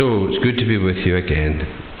it's good to be with you again.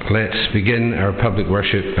 Let's begin our public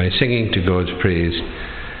worship by singing to God's praise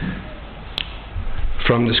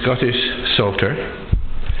from the Scottish Psalter,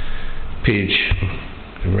 page,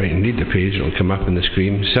 right, need the page, it'll come up on the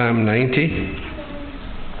screen, Psalm 90,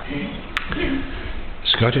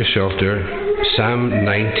 Scottish Psalter, Psalm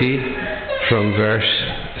 90, from verse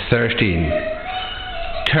 13.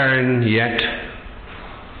 Turn yet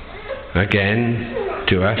again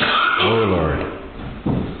to us, O Lord.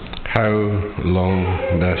 How long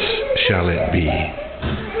thus shall it be?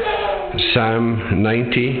 Psalm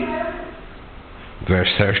 90, verse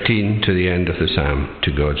 13 to the end of the psalm,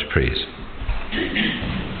 to God's praise.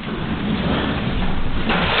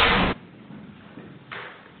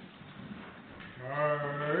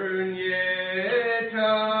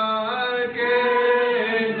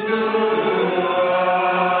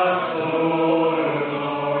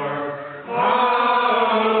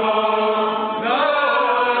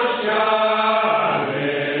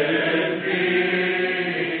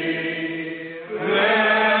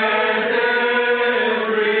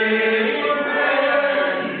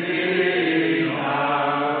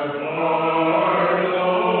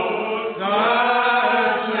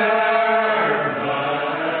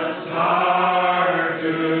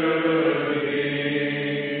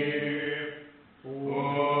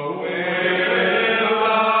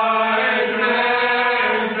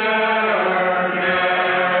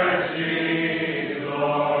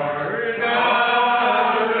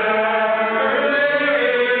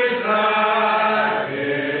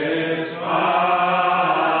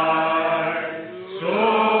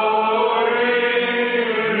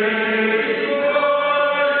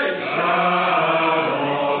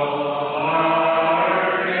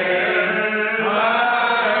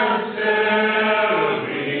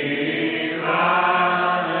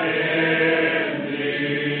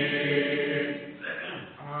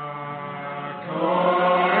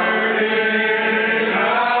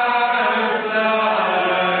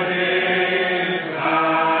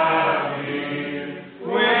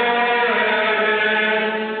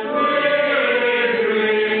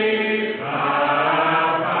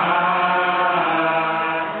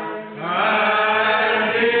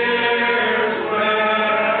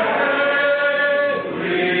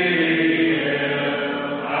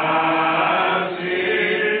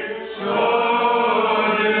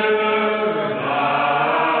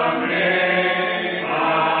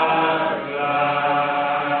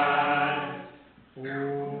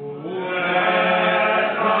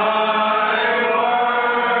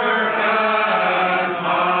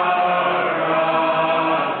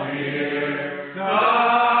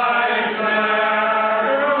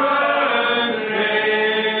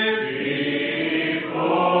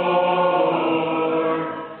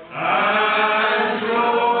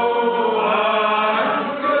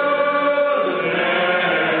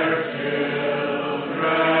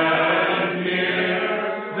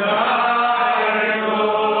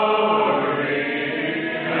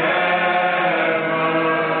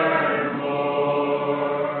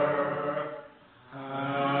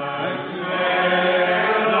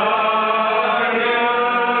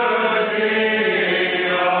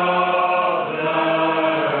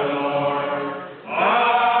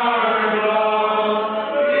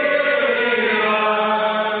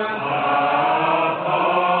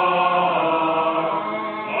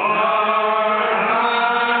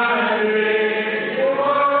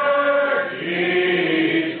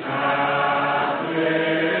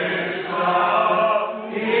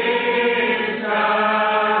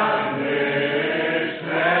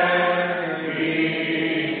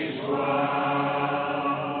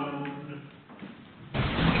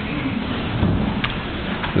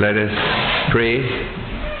 Let us pray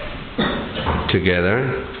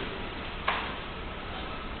together.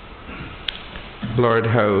 Lord,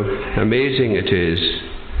 how amazing it is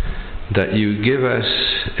that you give us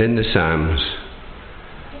in the Psalms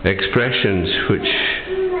expressions which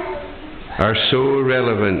are so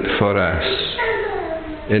relevant for us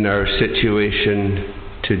in our situation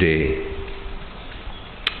today.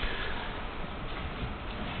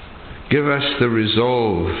 Give us the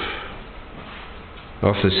resolve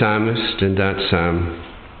of the psalmist in that psalm.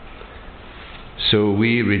 So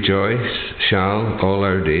we rejoice shall all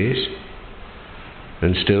our days,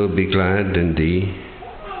 and still be glad in thee.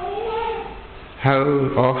 How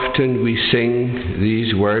often we sing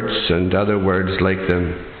these words and other words like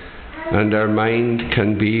them, and our mind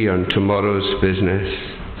can be on tomorrow's business.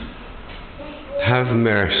 Have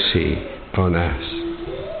mercy on us.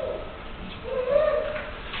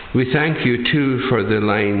 We thank you too for the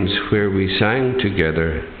lines where we sang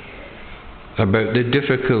together about the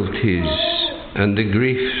difficulties and the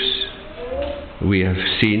griefs we have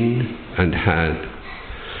seen and had,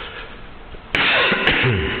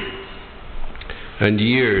 and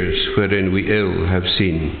years wherein we ill have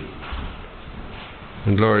seen.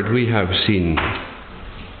 And Lord, we have seen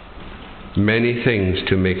many things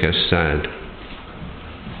to make us sad.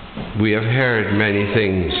 We have heard many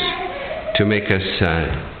things to make us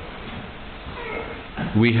sad.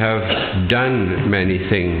 We have done many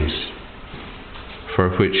things for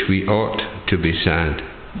which we ought to be sad.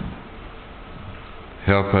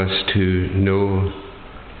 Help us to know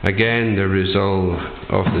again the resolve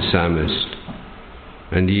of the psalmist,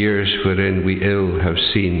 and years wherein we ill have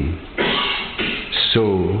seen,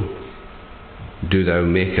 so do thou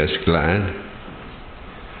make us glad.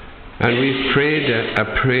 And we've prayed a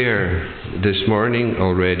prayer this morning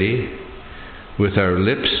already with our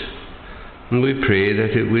lips, and we pray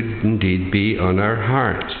that it would indeed be on our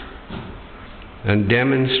hearts and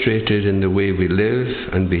demonstrated in the way we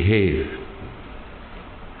live and behave.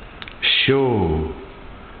 Show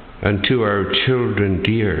unto our children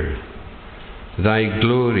dear thy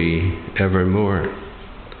glory evermore.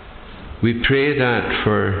 We pray that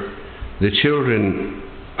for the children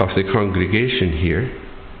of the congregation here,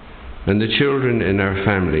 and the children in our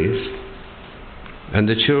families, and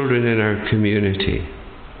the children in our community.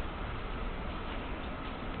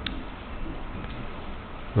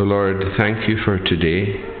 O Lord, thank you for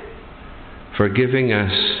today, for giving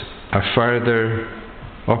us a further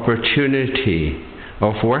opportunity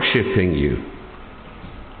of worshipping you.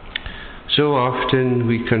 So often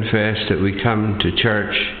we confess that we come to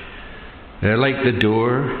church like the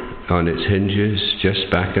door on its hinges, just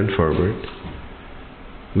back and forward.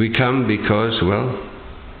 We come because, well,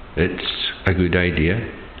 it's a good idea,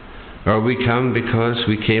 or we come because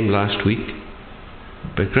we came last week.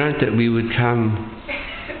 But grant that we would come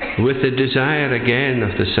with the desire again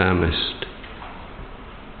of the psalmist.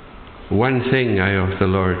 One thing I of the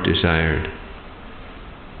Lord desired,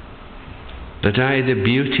 that I the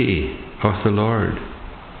beauty of the Lord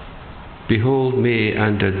behold me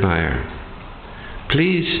and admire.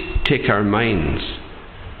 Please take our minds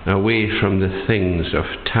away from the things of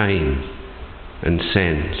time and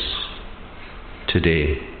sense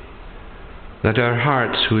today, that our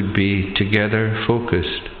hearts would be together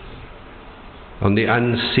focused on the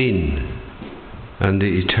unseen and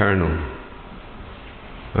the eternal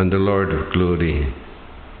and the Lord of glory.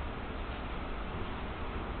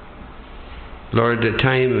 Lord, the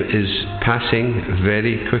time is passing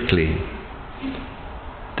very quickly.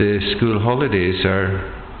 The school holidays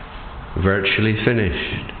are virtually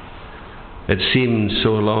finished. It seemed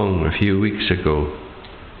so long a few weeks ago,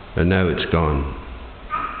 and now it's gone.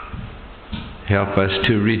 Help us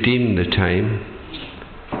to redeem the time,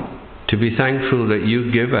 to be thankful that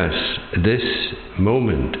you give us this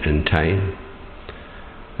moment in time,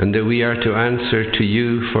 and that we are to answer to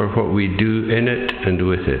you for what we do in it and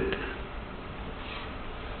with it.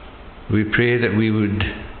 We pray that we would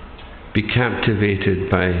be captivated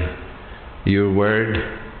by your word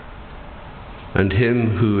and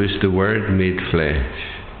him who is the Word made flesh.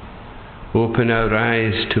 Open our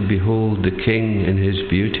eyes to behold the King in his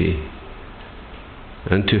beauty,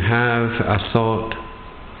 and to have a thought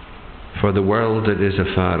for the world that is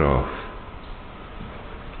afar off.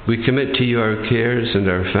 We commit to you our cares and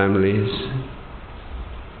our families.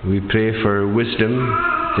 We pray for wisdom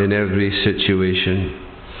in every situation,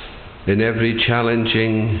 in every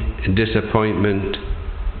challenging disappointment,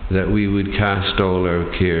 that we would cast all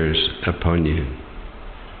our cares upon you.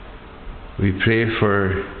 We pray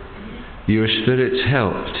for your Spirit's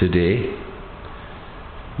help today.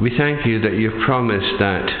 We thank you that you've promised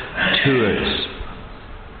that to us.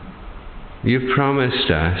 You've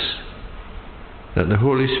promised us that the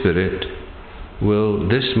Holy Spirit will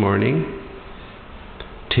this morning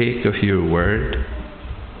take of your word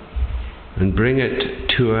and bring it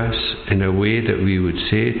to us in a way that we would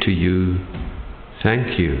say to you,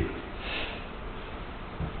 thank you.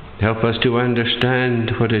 Help us to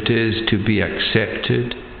understand what it is to be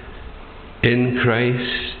accepted in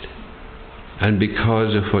Christ and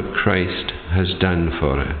because of what Christ has done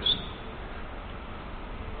for us.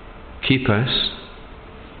 Keep us,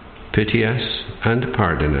 pity us, and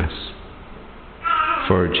pardon us.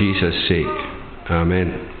 For Jesus' sake.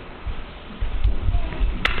 Amen.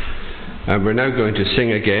 And we're now going to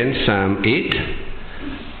sing again Psalm 8,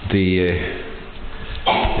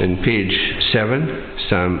 in page 7,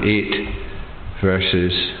 Psalm 8,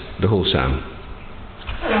 verses, the whole psalm.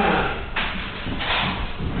 Alleluia.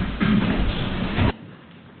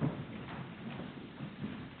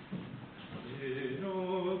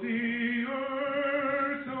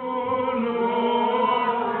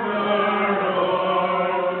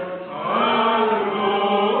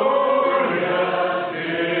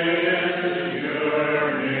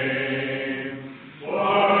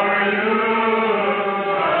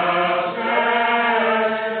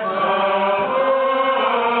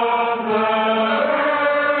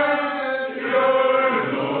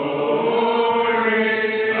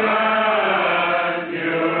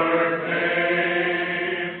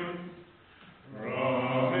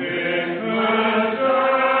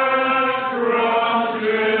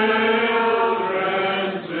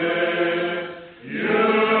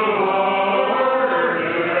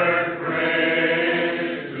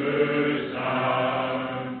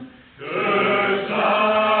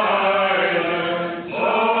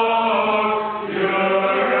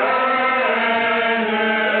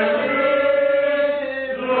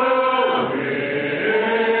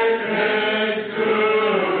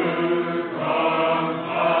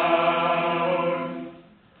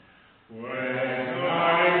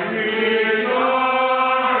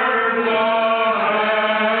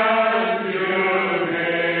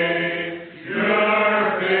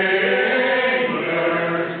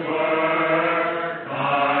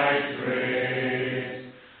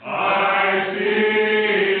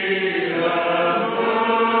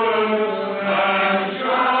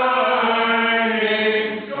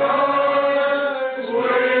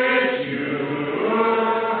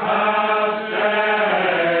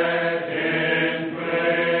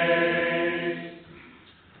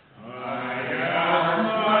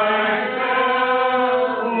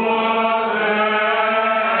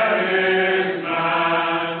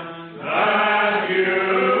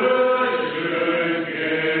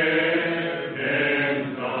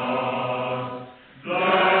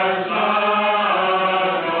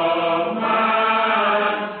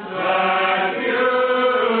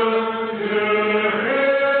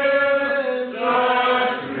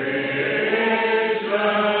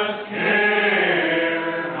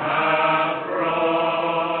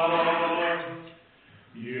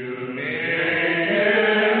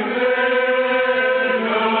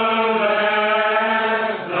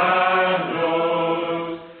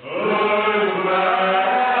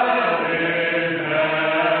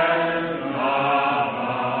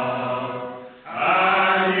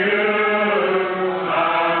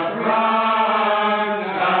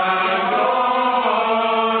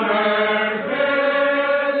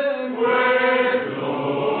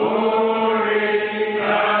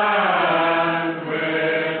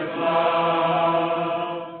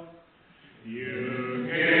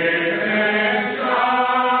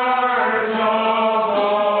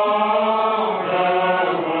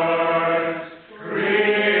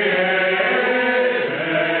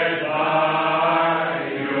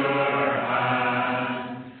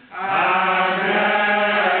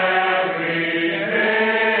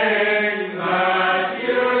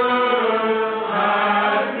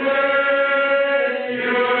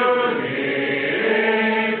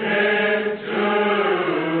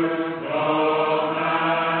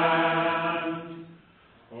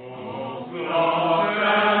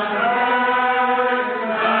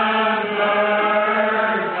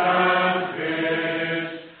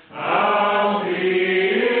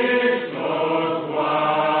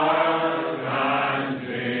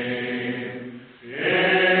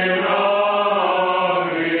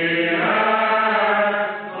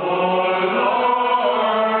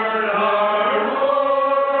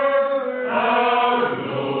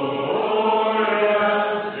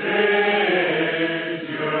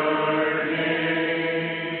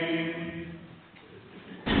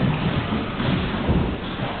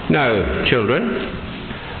 Now, children,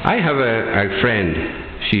 I have a friend.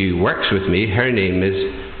 She works with me. Her name is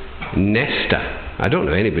Nesta. I don't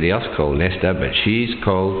know anybody else called Nesta, but she's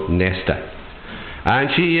called Nesta. And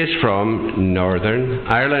she is from Northern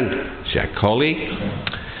Ireland. She's a colleague.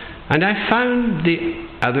 And I found the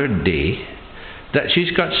other day that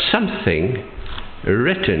she's got something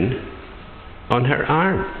written on her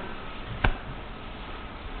arm.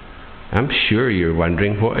 I'm sure you're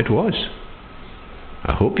wondering what it was.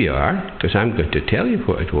 I hope you are, because I'm going to tell you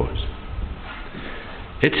what it was.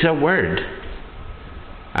 It's a word,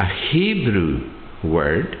 a Hebrew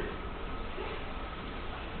word,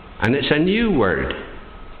 and it's a new word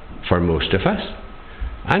for most of us,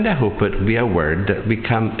 and I hope it will be a word that will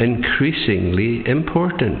become increasingly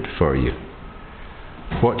important for you.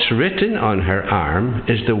 What's written on her arm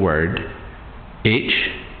is the word H-E-S-E-D.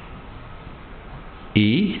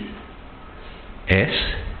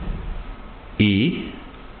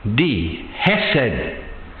 Hesed.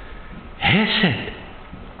 Hesed.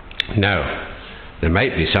 Now, there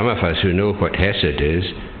might be some of us who know what Hesed is,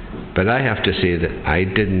 but I have to say that I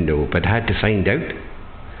didn't know, but I had to find out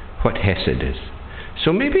what Hesed is.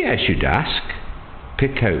 So maybe I should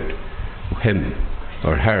pick out him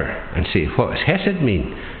or her and say, what does Hesed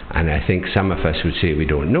mean? And I think some of us would say we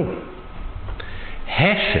don't know.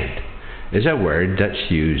 Hesed is a word that's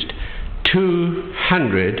used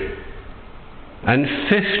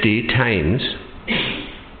 250 times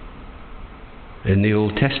in the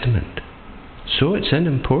Old Testament. So it's an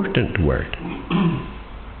important word.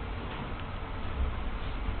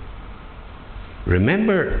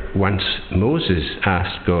 Remember, once Moses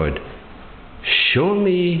asked God, show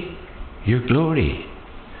me your glory.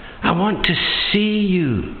 I want to see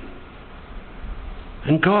you.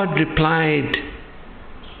 And God replied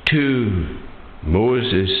to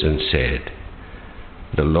Moses and said,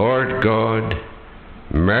 the Lord God,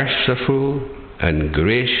 merciful and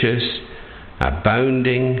gracious,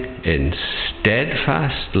 abounding in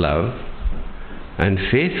steadfast love and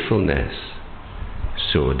faithfulness.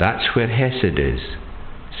 So that's where Hesed is.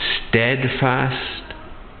 Steadfast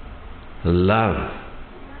love.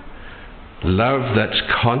 Love that's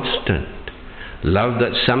constant. Love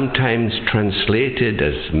that's sometimes translated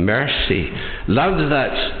as mercy. Love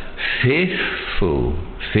that's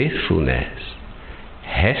faithfulness.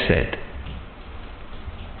 Hesed.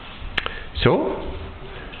 So,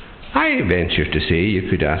 I venture to say you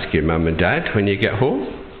could ask your mum and dad when you get home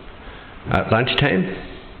at lunchtime,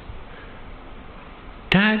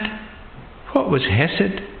 Dad, what was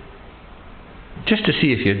Hesed? Just to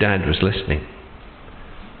see if your dad was listening.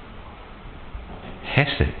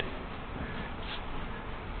 Hesed.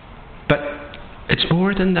 But it's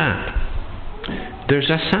more than that. There's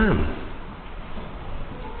a psalm.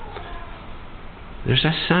 There's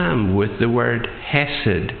a psalm with the word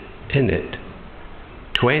Hesed in it.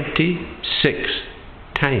 26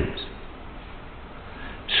 times.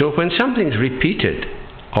 So when something's repeated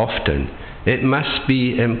often, it must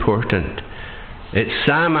be important. It's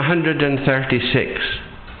Psalm 136.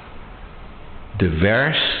 The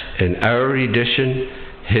verse in our edition,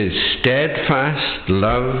 His steadfast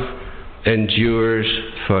love endures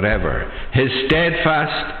forever. His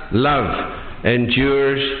steadfast love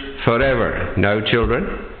endures forever. Now,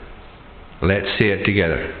 children, let's say it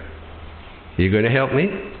together. You going to help me?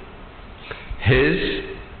 His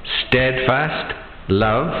steadfast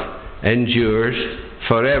love endures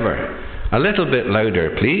forever. A little bit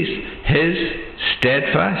louder, please. His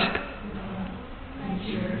steadfast.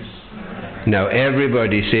 Now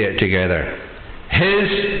everybody say it together. His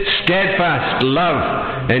steadfast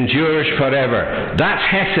love endures forever. That's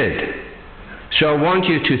Hesed. So I want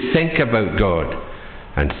you to think about God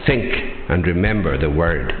and think and remember the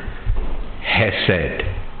word Hesed.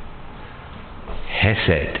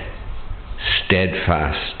 Hesed.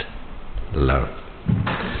 Steadfast love.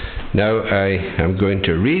 Now I am going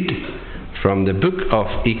to read from the book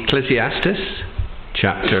of Ecclesiastes,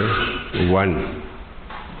 chapter 1.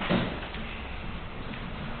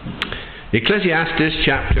 Ecclesiastes,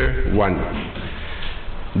 chapter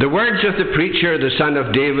 1. The words of the preacher, the son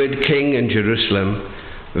of David, king in Jerusalem.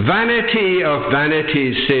 Vanity of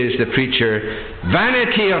vanities, says the preacher,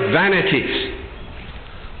 vanity of vanities.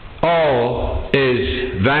 All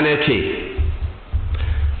is vanity.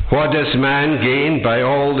 What does man gain by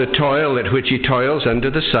all the toil at which he toils under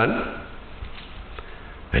the sun?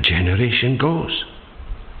 A generation goes,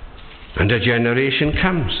 and a generation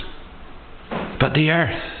comes, but the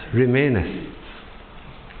earth remaineth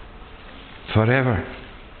forever.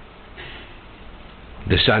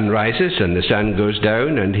 The sun rises and the sun goes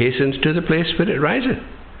down and hastens to the place where it riseth.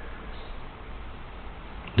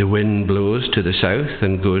 The wind blows to the south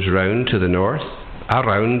and goes round to the north.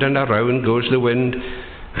 Around and around goes the wind,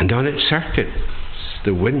 and on its circuits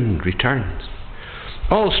the wind returns.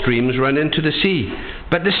 All streams run into the sea,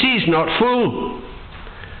 but the sea's not full.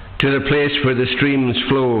 To the place where the streams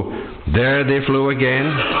flow, there they flow again.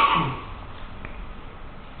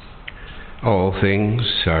 All things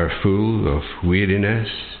are full of weariness.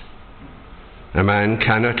 A man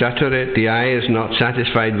cannot utter it. The eye is not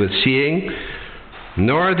satisfied with seeing,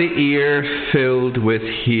 nor the ear filled with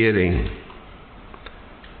hearing.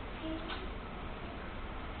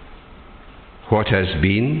 What has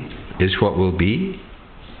been is what will be,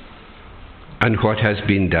 and what has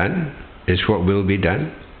been done is what will be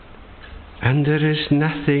done. And there is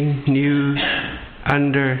nothing new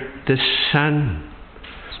under the sun.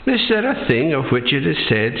 Is there a thing of which it is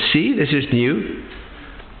said, see, this is new?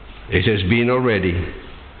 It has been already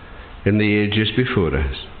in the ages before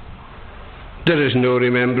us. There is no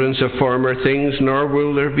remembrance of former things, nor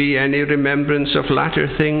will there be any remembrance of latter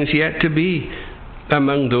things yet to be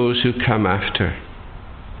among those who come after.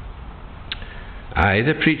 I,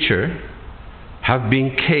 the preacher, have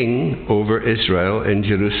been king over Israel in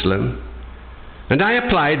Jerusalem, and I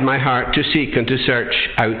applied my heart to seek and to search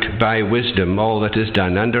out by wisdom all that is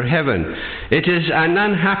done under heaven. It is an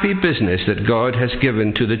unhappy business that God has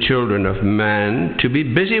given to the children of man to be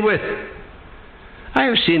busy with. I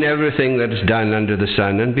have seen everything that is done under the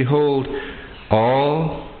sun, and behold,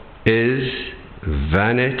 all is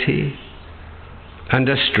vanity and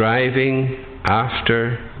a striving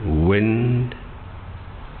after wind.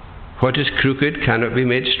 What is crooked cannot be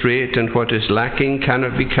made straight, and what is lacking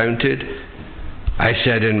cannot be counted. I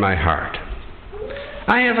said in my heart,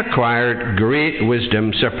 I have acquired great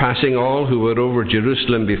wisdom, surpassing all who were over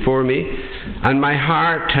Jerusalem before me, and my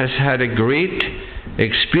heart has had a great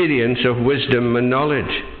experience of wisdom and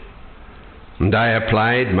knowledge. And I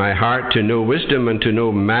applied my heart to know wisdom and to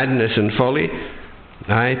know madness and folly.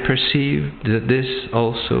 I perceived that this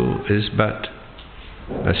also is but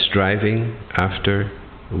a striving after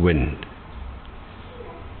wind.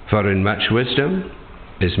 For in much wisdom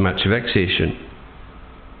is much vexation,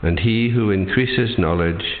 and he who increases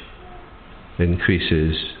knowledge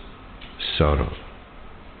increases sorrow.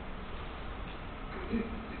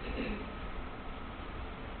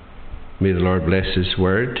 May the Lord bless His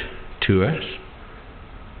word to us,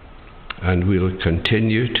 and we'll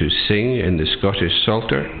continue to sing in the Scottish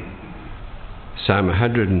Psalter, Psalm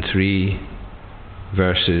 103,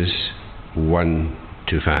 verses 1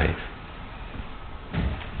 to 5.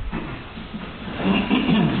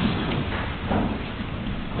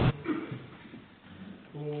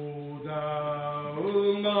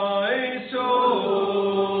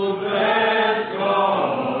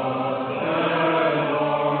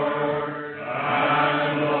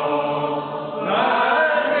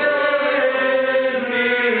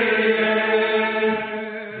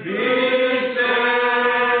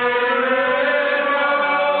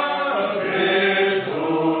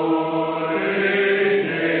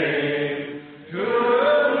 Good.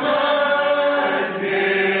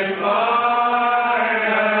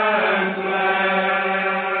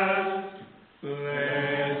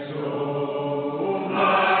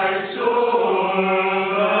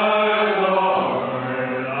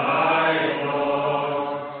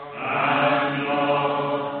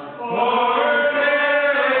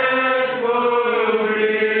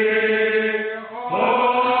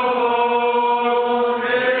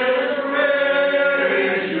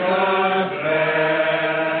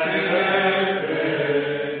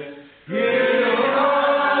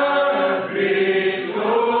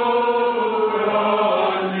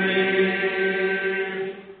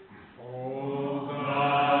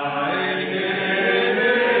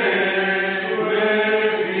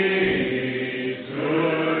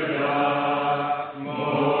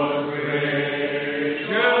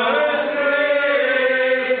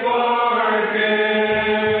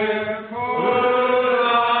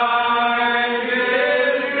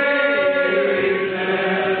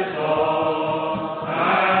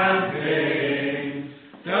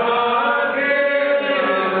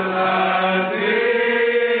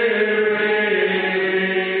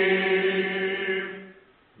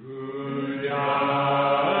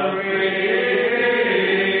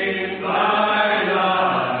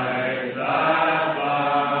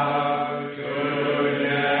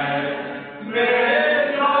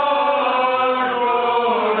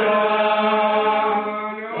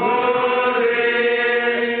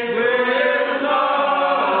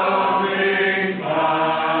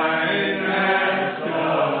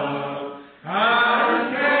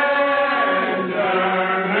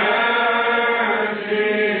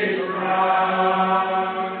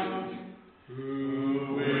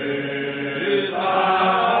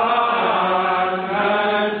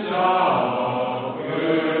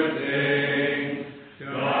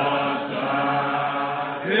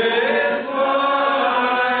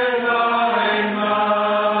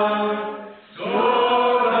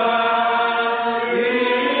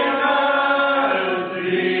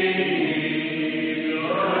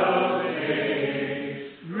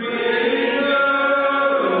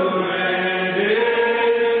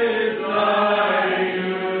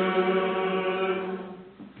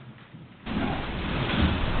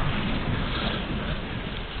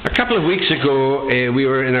 couple of weeks ago, we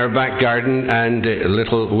were in our back garden, and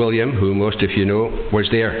little William, who most of you know, was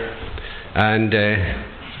there. And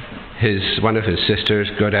one of his sisters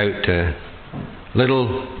got out a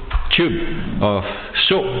little tube of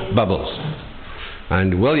soap bubbles.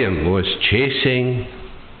 And William was chasing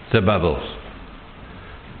the bubbles.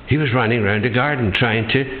 He was running around the garden trying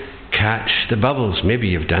to catch the bubbles. Maybe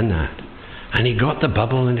you've done that. And he got the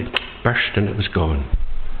bubble and it burst and it was gone.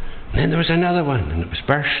 And then there was another one and it was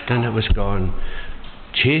burst and it was gone.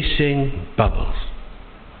 Chasing bubbles.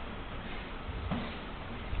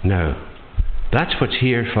 Now, that's what's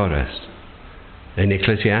here for us in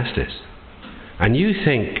Ecclesiastes. And you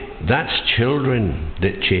think that's children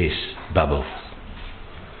that chase bubbles.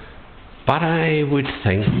 But I would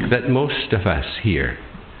think that most of us here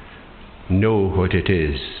know what it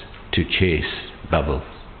is to chase bubbles.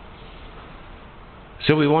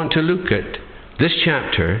 So we want to look at this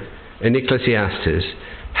chapter in Ecclesiastes,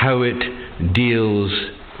 how it deals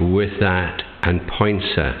with that and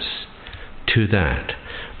points us to that.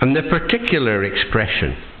 And the particular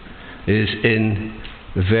expression is in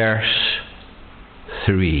verse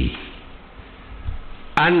 3.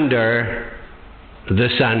 Under the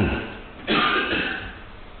sun.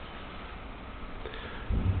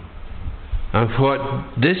 And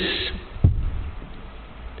what this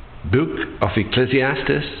book of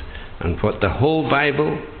Ecclesiastes and what the whole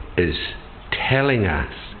Bible is telling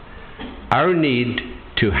us, our need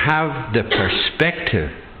to have the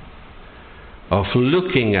perspective of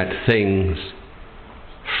looking at things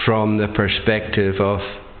from the perspective of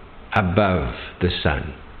above the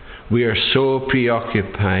sun. We are so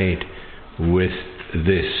preoccupied with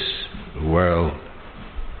this world.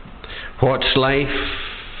 What's life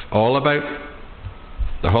all about?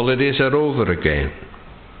 The holidays are over again.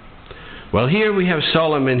 Well, here we have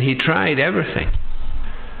Solomon. He tried everything.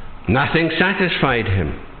 Nothing satisfied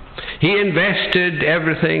him. He invested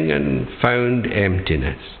everything and found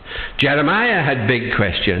emptiness. Jeremiah had big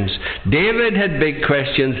questions. David had big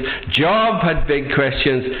questions. Job had big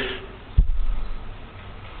questions.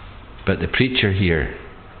 But the preacher here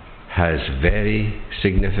has very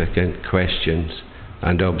significant questions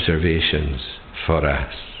and observations for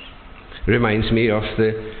us. Reminds me of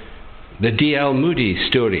the D.L. Moody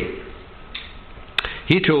story.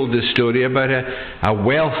 He told this story about a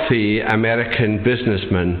wealthy American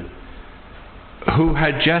businessman who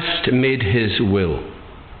had just made his will.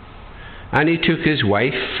 And he took his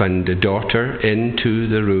wife and a daughter into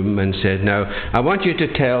the room and said, "Now, I want to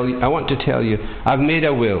tell you, I've made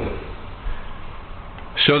a will,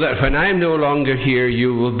 so that when I'm no longer here,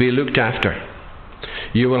 you will be looked after.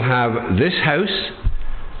 You will have this house,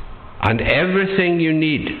 and everything you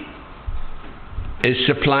need is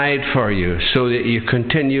supplied for you, so that you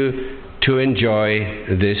continue to enjoy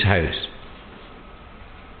this house."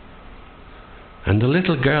 And the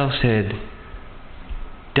little girl said,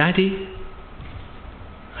 "Daddy,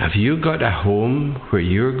 have you got a home where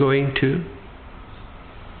you're going to?"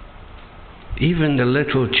 Even the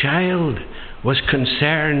little child was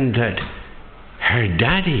concerned that her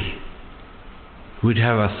daddy would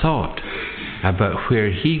have a thought about where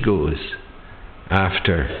he goes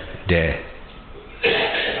after death.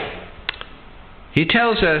 He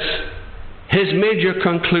tells us his major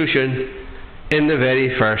conclusion in the very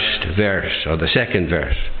first verse, or the second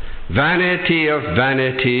verse. "Vanity of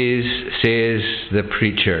vanities, says the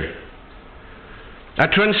preacher." A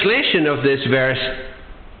translation of this verse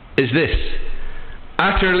is this: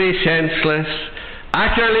 utterly senseless,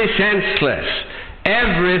 utterly senseless.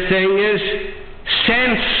 Everything is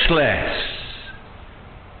senseless.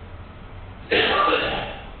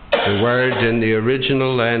 The word in the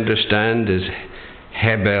original, I understand, is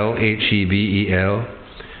Hebel, Hebel,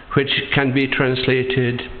 which can be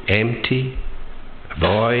translated empty,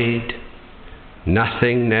 void,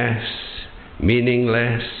 nothingness,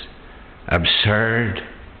 meaningless, absurd,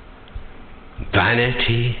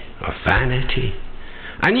 vanity of vanity.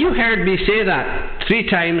 And you heard me say that 3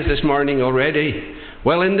 times this morning already.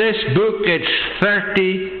 Well, in this book it's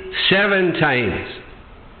 37 times.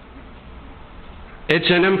 It's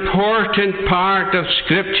an important part of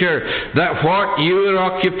Scripture that what you are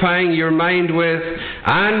occupying your mind with,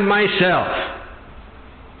 and myself,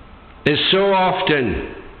 is so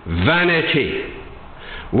often vanity.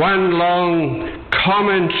 One long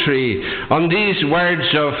commentary on these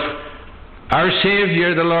words of our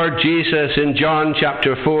Saviour, the Lord Jesus, in John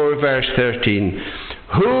chapter 4, verse 13.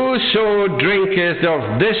 "Whoso drinketh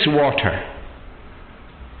of this water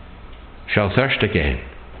shall thirst again."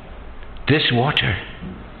 This water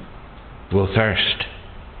will thirst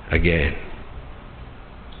again.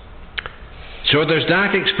 So there's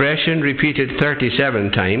that expression repeated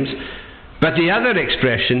 37 times, but the other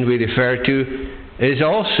expression we refer to is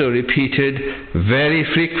also repeated very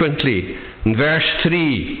frequently. In verse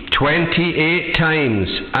 3, 28 times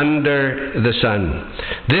under the sun.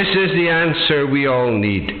 This is the answer we all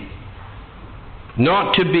need.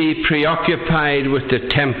 Not to be preoccupied with the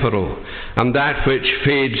temporal and that which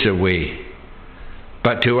fades away,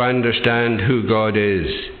 but to understand who God is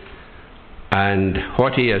and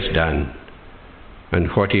what He has done and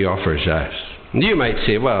what He offers us. You might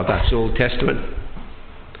say, well, that's Old Testament.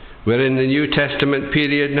 We're in the New Testament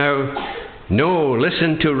period now. No,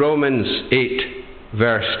 listen to Romans 8,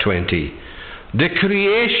 verse 20. The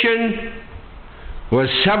creation was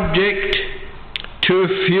subject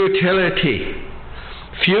to futility.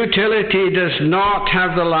 Futility does not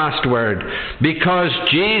have the last word, because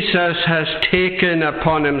Jesus has taken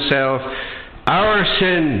upon Himself our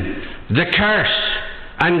sin, the curse,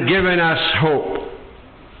 and given us hope.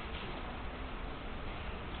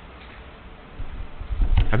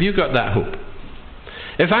 Have you got that hope?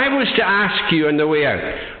 If I was to ask you on the way out,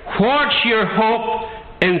 what's your hope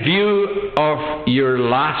in view of your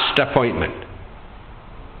last appointment?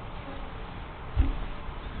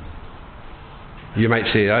 You might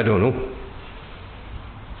say, I don't know.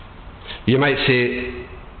 You might say,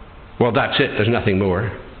 well, that's it, there's nothing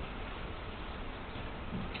more.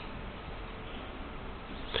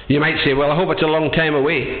 You might say, well, I hope it's a long time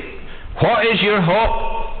away. What is your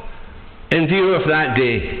hope in view of that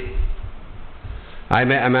day? I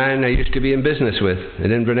met a man I used to be in business with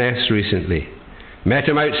in Inverness recently. Met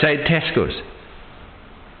him outside Tesco's.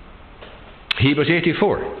 He was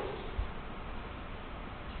 84.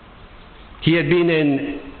 He had been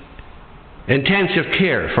in intensive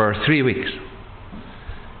care for 3 weeks.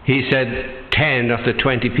 He said 10 of the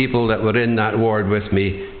 20 people that were in that ward with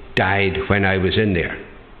me died when I was in there.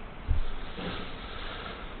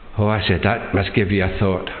 Oh, I said, that must give you a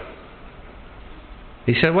thought.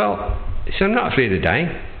 He said, I'm not afraid of dying.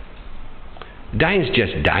 Dying's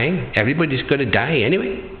just dying. Everybody's going to die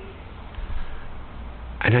anyway.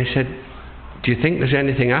 And I said, do you think there's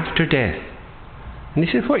anything after death? And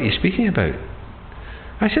he said, what are you speaking about?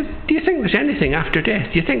 I said, do you think there's anything after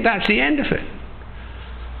death? Do you think that's the end of it?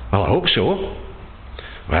 Well, I hope so.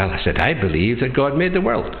 Well, I said, I believe that God made the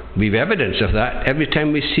world. We've evidence of that every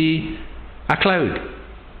time we see a cloud,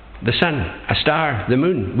 the sun, a star, the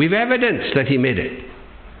moon. We've evidence that He made it.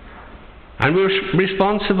 And we're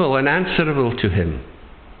responsible and answerable to Him.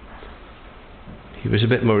 He was a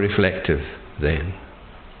bit more reflective then.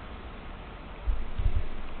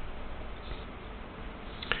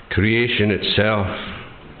 Creation itself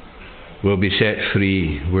will be set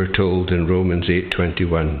free, we're told in Romans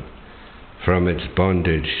 8:21, from its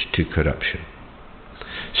bondage to corruption.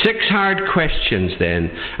 6 hard questions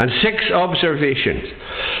then, and 6 observations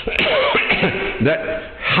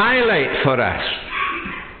that highlight for us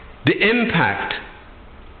the impact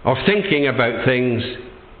of thinking about things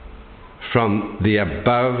from the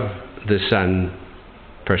above the sun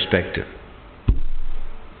perspective.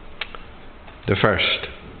 The first,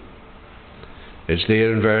 it's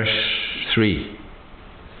there in verse 3.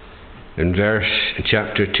 In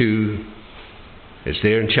chapter 2, it's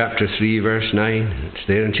there in chapter 3, verse 9. It's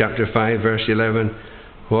there in chapter 5, verse 11.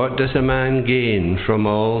 What does a man gain from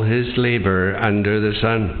all his labour under the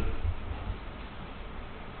sun?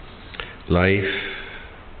 Life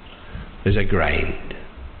is a grind.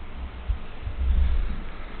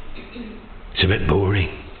 It's a bit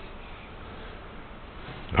boring.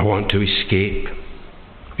 I want to escape.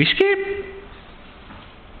 Escape?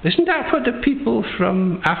 Isn't that what the people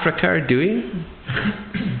from Africa are doing?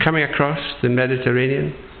 Coming across the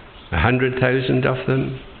Mediterranean, 100,000 of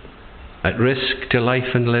them, at risk to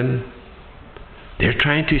life and limb. They're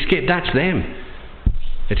trying to escape. That's them.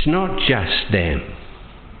 It's not just them.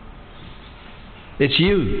 It's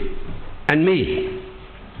you and me.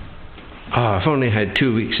 Oh, I've only had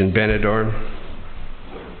 2 weeks in Benidorm,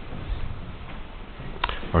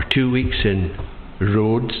 or 2 weeks in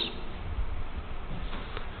Rhodes,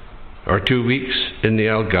 or 2 weeks in the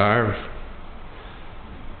Algarve,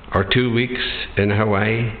 or 2 weeks in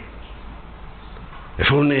Hawaii.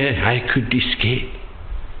 If only I could escape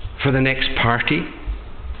for the next party,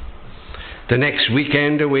 the next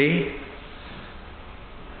weekend away,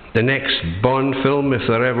 the next Bond film, if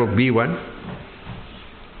there ever be one.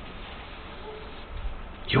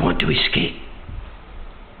 You want to escape.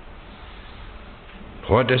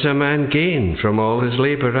 What does a man gain from all his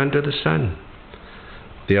labour under the sun?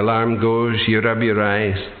 The alarm goes, you rub your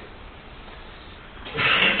eyes.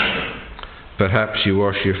 Perhaps you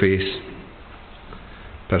wash your face.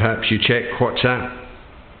 Perhaps you check WhatsApp.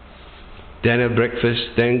 then have breakfast,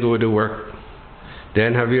 then go to work,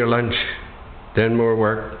 then have your lunch, then more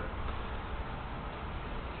work,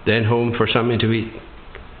 then home for something to eat,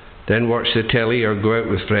 then watch the telly or go out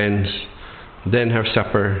with friends, then have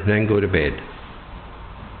supper, then go to bed.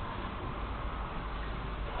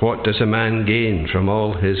 What does a man gain from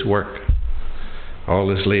all his work, all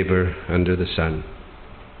his labour under the sun?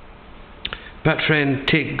 But friend,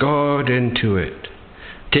 take God into it.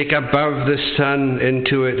 Take above the sun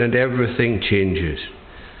into it, and everything changes.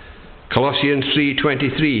 Colossians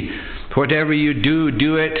 3:23, whatever you do,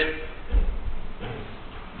 do it.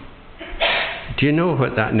 Do you know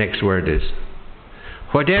what that next word is?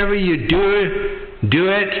 Whatever you do, do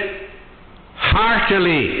it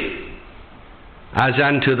heartily, as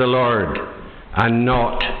unto the Lord, and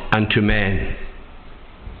not unto men.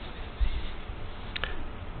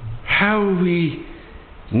 How we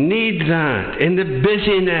need that in the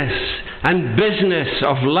busyness and business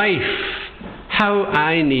of life. How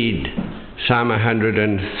I need Psalm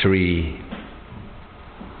 103,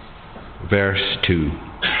 verse 2.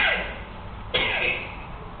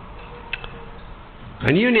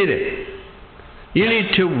 And you need it. You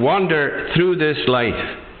need to wander through this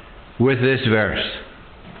life with this verse.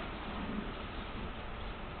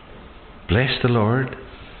 Bless the Lord,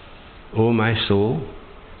 O my soul,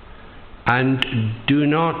 and do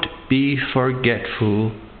not be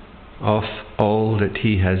forgetful of all that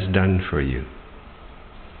He has done for you.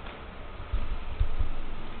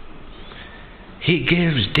 He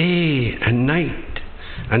gives day and night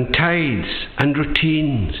and tides and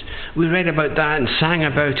routines. We read about that and sang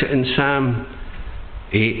about it in Psalm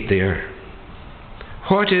 8 there.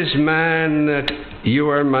 What is man that you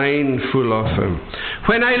are mindful of him?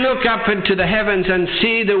 When I look up into the heavens and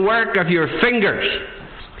see the work of your fingers,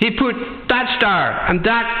 He put that star and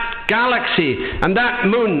that galaxy and that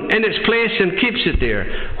moon in its place and keeps it there.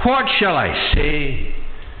 What shall I say?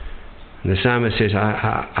 And the psalmist says,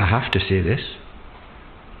 I have to say this.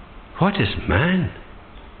 What is man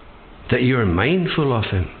that you are mindful of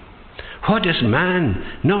him? What is man,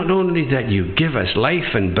 not only that you give us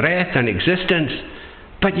life and breath and existence,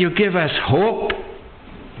 but you give us hope,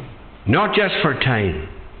 not just for time,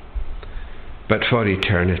 but for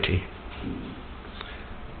eternity.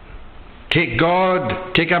 Take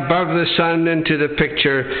God, take above the sun into the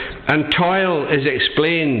picture, and toil is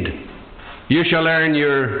explained. You shall earn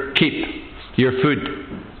your keep, your food,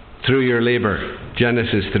 through your labour.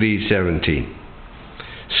 Genesis 3:17.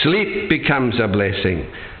 Sleep becomes a blessing.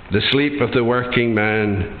 The sleep of the working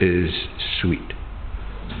man is sweet.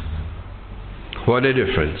 What a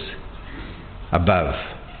difference above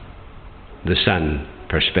the sun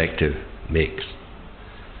perspective makes.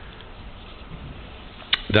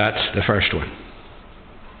 That's the first one.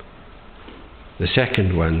 The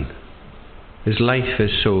second one is life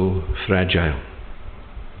is so fragile.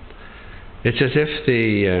 It's as if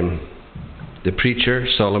the preacher,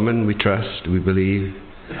 Solomon, we trust, we believe,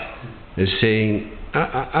 is saying,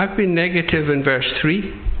 I've been negative in verse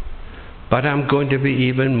 3, but I'm going to be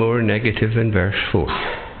even more negative in verse 4.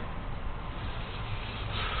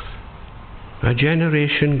 A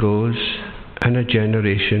generation goes and a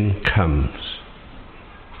generation comes.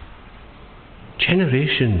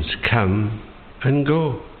 Generations come and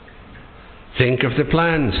go. Think of the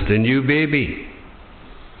plans, the new baby,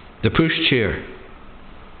 the pushchair,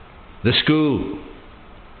 the school,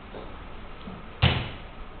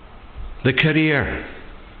 the career.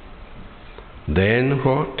 Then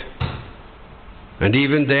what? And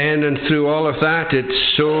even then and through all of that,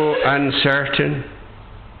 it's so uncertain.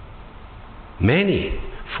 Many,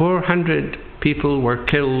 400 people were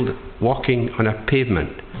killed walking on a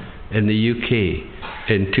pavement in the UK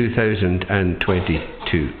in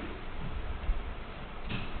 2022.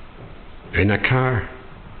 In a car,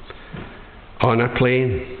 on a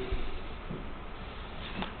plane,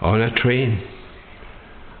 on a train,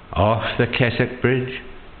 off the Keswick Bridge,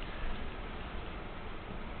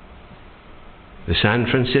 the San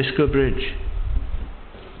Francisco Bridge,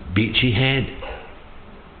 Beachy Head.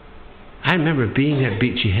 I remember being at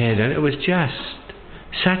Beachy Head, and it was just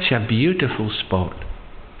such a beautiful spot.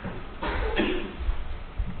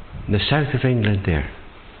 In the south of England there.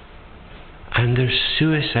 And there's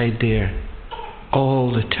suicide there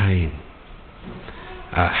all the time.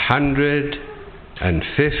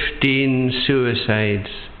 115 suicides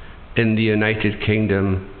in the United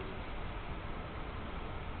Kingdom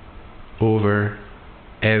over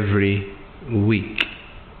every week.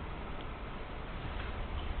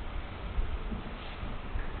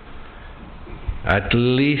 At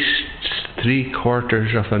least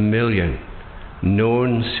 750,000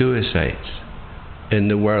 known suicides in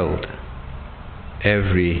the world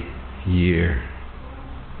every year.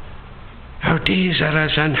 Our days are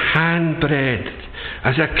as an handbreadth,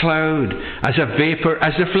 as a cloud, as a vapour,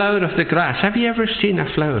 as the flower of the grass. Have you ever seen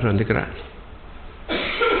a flower on the grass?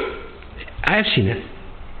 I've seen it.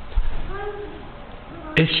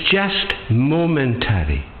 It's just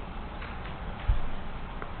momentary.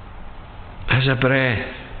 As a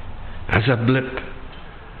breath, as a blip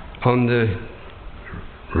on the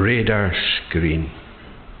radar screen.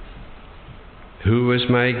 Who was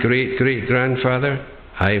my great-great-grandfather?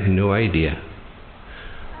 I have no idea.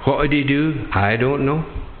 What did he do? I don't know.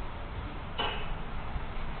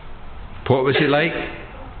 What was he like?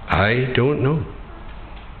 I don't know.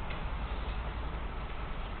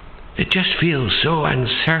 It just feels so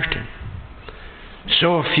uncertain,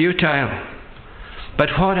 so futile. But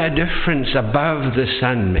what a difference above the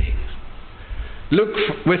sun makes.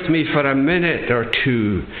 Look with me for a minute or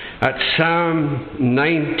two at Psalm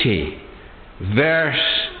 90,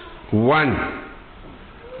 verse 1.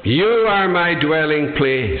 You are my dwelling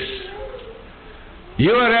place.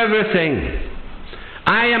 You are everything.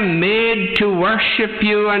 I am made to worship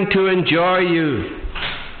you and to enjoy you.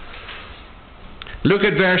 Look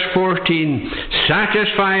at verse 14.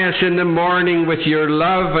 Satisfy us in the morning with your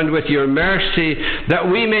love and with your mercy,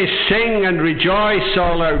 that we may sing and rejoice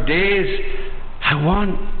all our days. I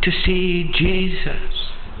want to see Jesus.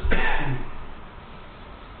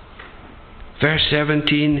 Verse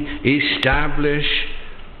 17. Establish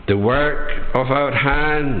the work of our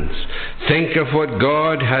hands. Think of what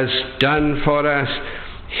God has done for us.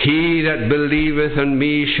 He that believeth on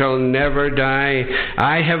me shall never die.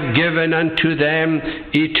 I have given unto them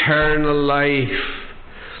eternal life.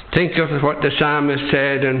 Think of what the psalmist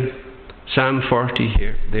said in Psalm 40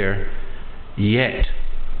 there. Yet,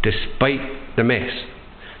 despite the mess,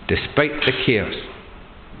 despite the chaos,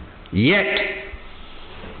 yet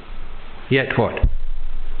what?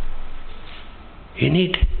 You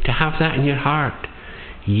need to have that in your heart.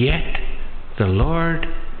 Yet the Lord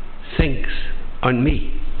thinks on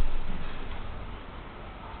me.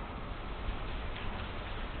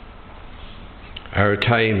 Our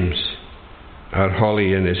times are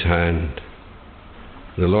wholly in his hand.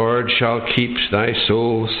 The Lord shall keep thy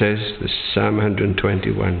soul, says the Psalm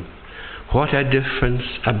 121. What a difference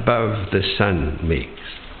above the sun makes.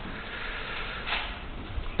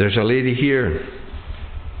 There's a lady here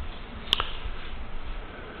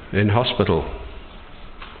in hospital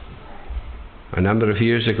a number of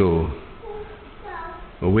years ago,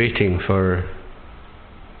 waiting for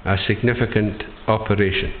a significant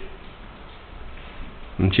operation.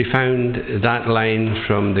 And she found that line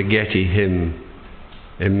from the Getty hymn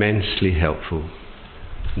immensely helpful.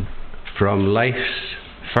 From life's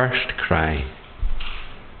first cry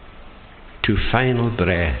to final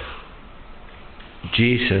breath,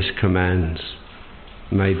 Jesus commands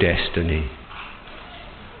my destiny.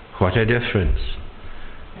 What a difference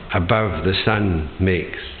above the sun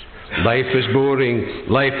makes. Life is boring,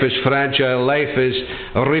 life is fragile, life is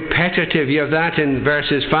repetitive. You have that in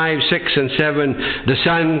verses 5, 6 and 7. The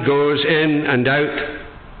sun goes in and out.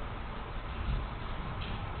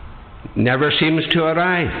 Never seems to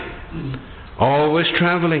arrive. Always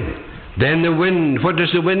travelling. Then the wind. What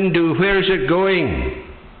does the wind do? Where is it going?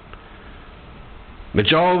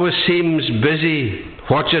 It always seems busy.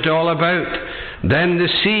 What's it all about? Then the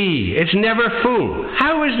sea. It's never full.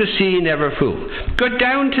 How is the sea never full? Go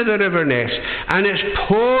down to the River Ness and it's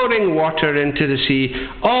pouring water into the sea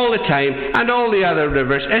all the time, and all the other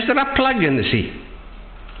rivers. Is there a plug in the sea?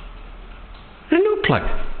 There's no plug.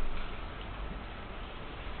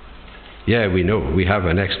 Yeah, we know. We have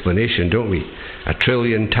an explanation, don't we? 1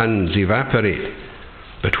 trillion tons evaporate.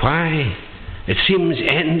 But why? It seems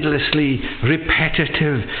endlessly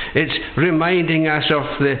repetitive. It's reminding us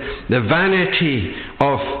of the vanity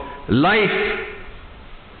of life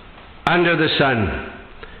under the sun,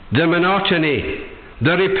 the monotony,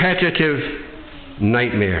 the repetitive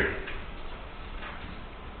nightmare.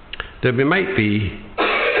 There might be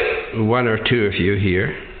one or two of you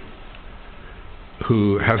here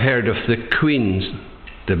who have heard of the Queens,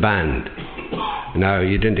 the band. Now,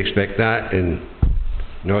 you didn't expect that in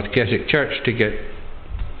North Keswick Church to get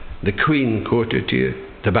the Queen quoted to you,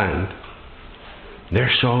 the band.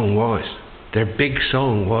 Their big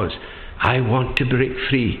song was, I want to break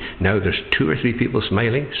free. Now there's 2 or 3 people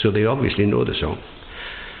smiling, so they obviously know the song.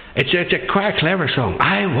 It's quite a clever song.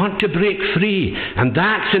 I want to break free. And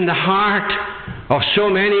that's in the heart of so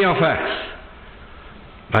many of us.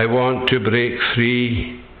 I want to break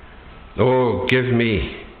free. Oh, give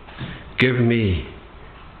me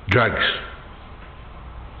drugs.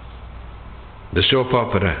 The soap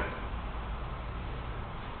opera.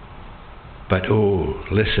 But oh,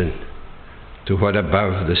 listen, to what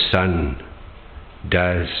above the sun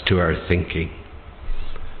does to our thinking.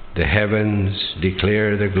 The heavens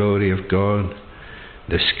declare the glory of God.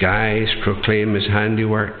 The skies proclaim his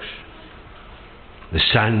handiworks. The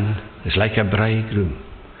sun is like a bridegroom,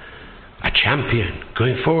 a champion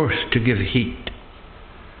going forth to give heat.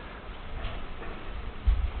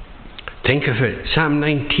 Think of it. Psalm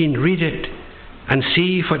 19, read it and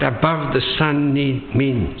see what above the sun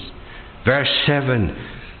means. Verse 7,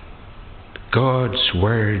 God's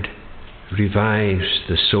word revives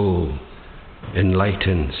the soul,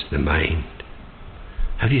 enlightens the mind.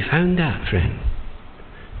 Have you found that, friend?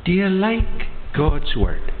 Do you like God's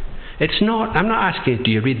word? I'm not asking,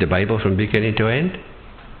 do you read the Bible from beginning to end?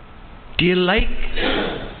 Do you like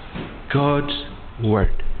God's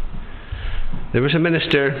word? There was a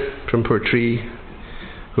minister from Portree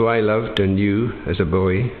who I loved and knew as a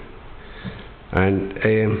boy, and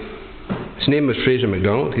his name was Fraser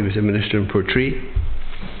MacDonald. He was a minister in Portree,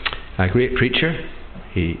 a great preacher.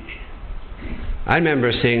 I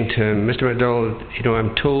remember saying to him, Mr. MacDonald,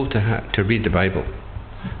 I'm told to read the Bible,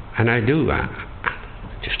 and I do.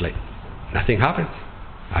 Just like nothing happens.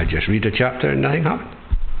 I just read a chapter and nothing happens.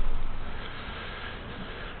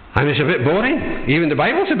 And it's a bit boring. Even the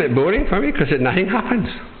Bible's a bit boring for me because nothing happens.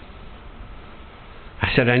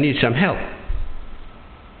 I said, I need some help.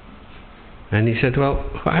 And he said, well,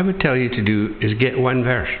 what I would tell you to do is get one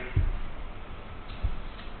verse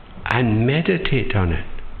and meditate on it.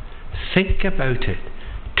 Think about it.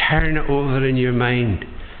 Turn it over in your mind.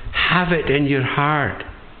 Have it in your heart.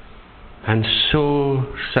 And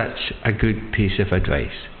so such a good piece of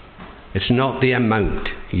advice. It's not the amount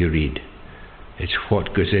you read. It's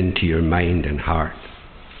what goes into your mind and heart.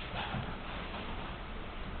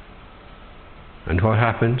 And what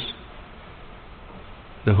happens?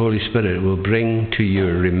 The Holy Spirit will bring to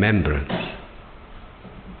your remembrance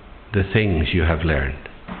the things you have learned.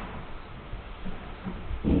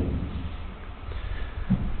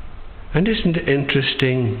 And isn't it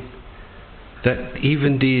interesting that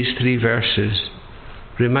even these 3 verses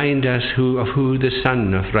remind us of who the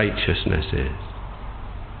Son of Righteousness is,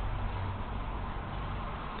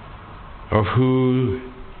 of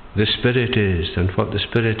who the Spirit is and what the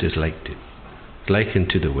Spirit is likened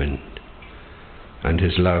to the wind, and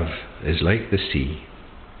his love is like the sea.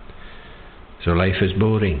 So life is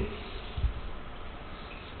boring,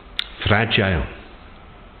 fragile,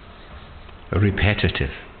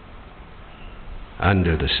 repetitive,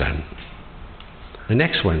 under the sun. The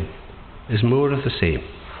next one is more of the same.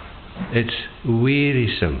 It's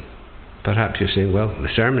wearisome. Perhaps you're saying, well, the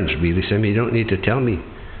sermon's wearisome. You don't need to tell me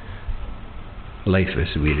life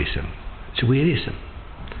is wearisome. It's wearisome.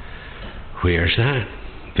 Where's that?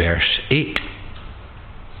 Verse 8.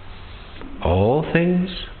 All things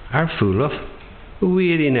are full of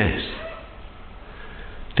weariness.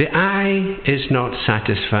 The eye is not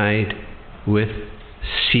satisfied with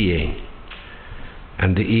seeing,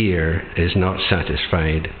 and the ear is not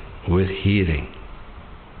satisfied with hearing.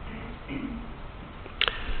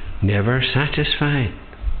 Never satisfied.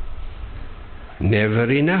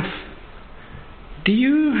 Never enough. Do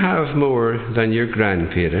you have more than your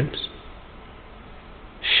grandparents?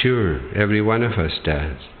 Sure, every one of us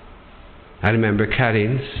does. I remember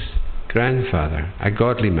Karin's grandfather, a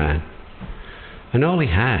godly man, and all he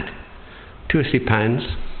had, 2 or 3 pans,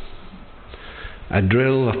 a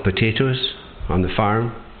drill of potatoes on the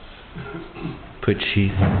farm, which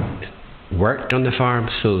he worked on the farm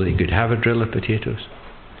so that he could have a drill of potatoes,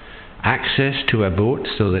 access to a boat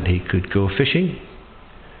so that he could go fishing.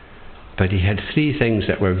 But he had 3 things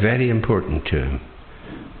that were very important to him: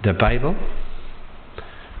 the Bible,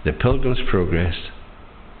 the Pilgrim's Progress,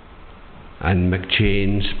 and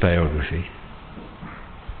McChain's biography.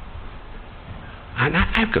 And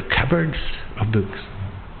I've got cupboards of books,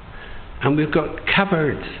 and we've got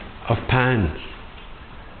cupboards of pans,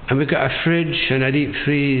 and we've got a fridge and a deep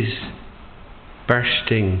freeze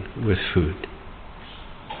bursting with food.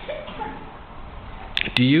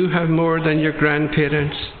 Do you have more than your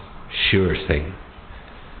grandparents? Sure thing.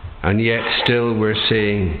 And yet still we're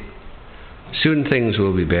saying, soon things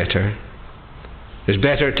will be better. There's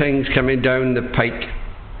better things coming down the pike.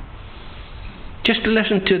 Just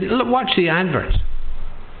watch the adverts.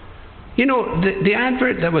 You know, the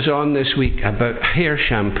advert that was on this week about hair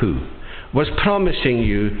shampoo was promising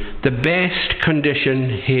you the best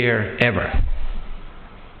conditioned hair ever.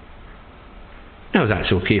 Now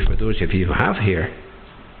that's okay for those of you who have hair,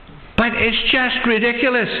 but it's just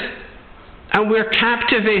ridiculous. And we're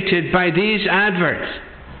captivated by these adverts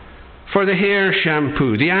for the hair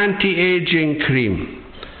shampoo, the anti-aging cream.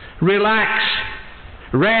 Relax,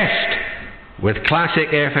 rest with Classic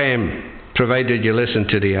FM. provided you listen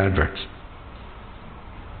to the adverts.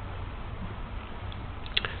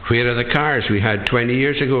 Where are the cars we had 20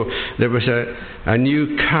 years ago? There was a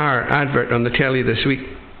new car advert on the telly this week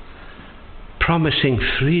promising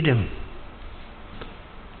freedom.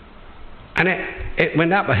 And it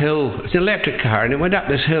went up a hill. It's an electric car, and it went up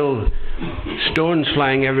this hill, stones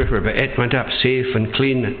flying everywhere, but it went up safe and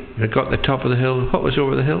clean. It got to the top of the hill. What was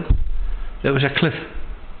over the hill? There was a cliff,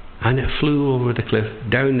 and it flew over the cliff,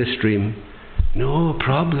 down the stream. No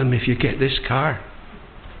problem if you get this car.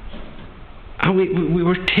 And we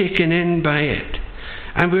were taken in by it.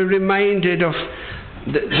 And we're reminded of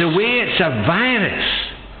the way it's a virus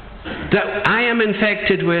that I am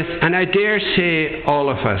infected with, and I dare say all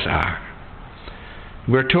of us are.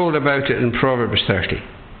 We're told about it in Proverbs 30.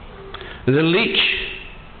 The leech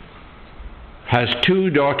has 2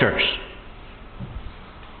 daughters.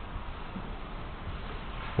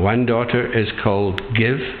 One daughter is called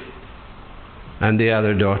Give, and the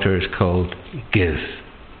other daughter is called Give.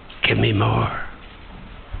 Give me more.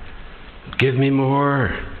 Give me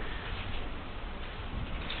more.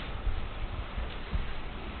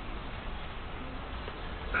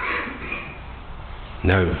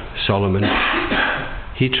 Now, Solomon,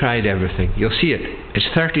 he tried everything. You'll see it. It's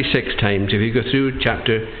 36 times. If you go through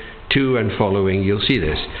chapter 2 and following, you'll see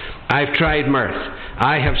this. I've tried mirth.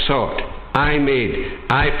 I have sought. I made.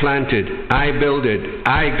 I planted. I builded.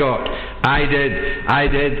 I got. I did.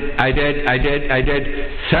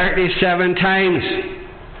 37 times.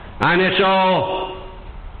 And it's all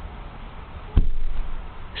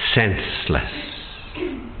senseless.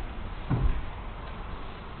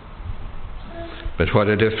 But what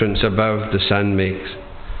a difference above the sun makes.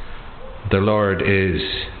 The Lord is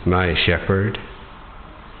my shepherd.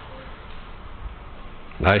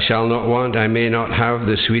 I shall not want. I may not have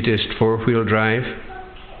the sweetest 4-wheel drive,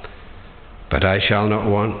 but I shall not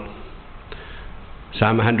want.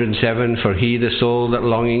 Psalm 107, for he, the soul that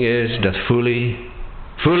longing is, doth fully,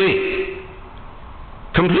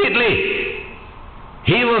 completely,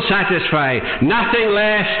 he will satisfy. Nothing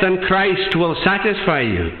less than Christ will satisfy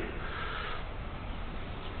you.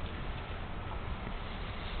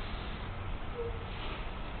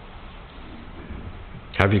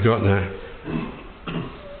 Have you got that?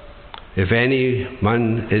 If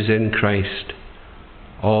anyone is in Christ,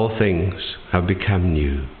 all things have become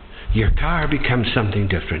new. Your car becomes something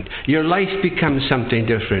different. Your life becomes something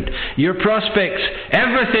different. Your prospects,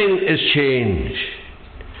 everything is changed.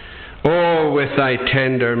 Oh, with thy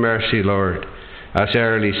tender mercy, Lord, us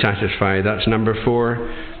early satisfy. That's number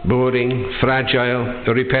 4. Boring, fragile,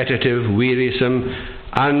 repetitive, wearisome,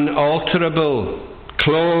 unalterable,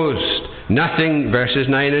 closed. Nothing, verses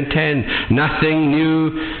 9 and 10, nothing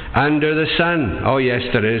new under the sun. Oh yes,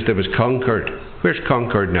 there is. There was Concord. Where's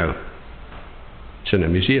Concord now? It's in a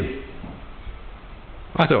museum.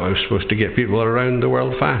 I thought I was supposed to get people around the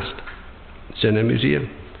world fast. It's in a museum.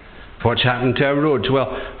 What's happened to our roads?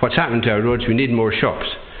 Well, what's happened to our roads? We need more shops.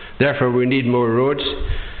 Therefore we need more roads.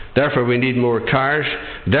 Therefore we need more cars.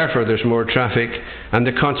 Therefore there's more traffic. And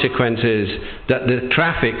the consequence is that the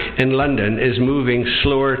traffic in London is moving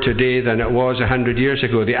slower today than it was 100 years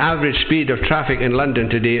ago. The average speed of traffic in London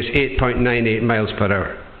today is 8.98 miles per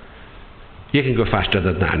hour. You can go faster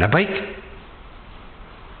than that on a bike.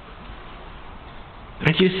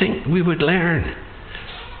 And you think we would learn.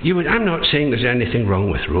 I'm not saying there's anything wrong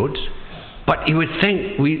with roads. But you would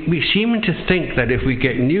think, we seem to think that if we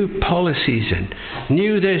get new policies and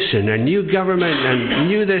new this and a new government and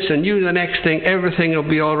new this and new the next thing, everything will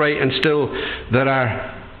be all right. And still there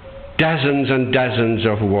are dozens and dozens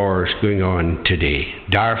of wars going on today.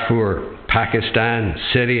 Darfur, Pakistan,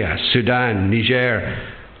 Syria, Sudan, Niger,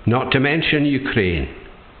 not to mention Ukraine.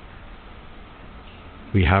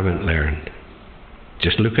 We haven't learned.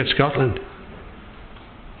 Just look at Scotland.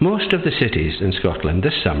 Most of the cities in Scotland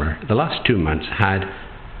this summer, the last 2 months, had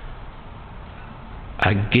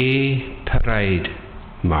a gay pride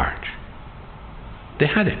march. They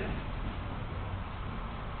had it.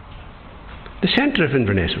 The centre of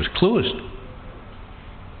Inverness was closed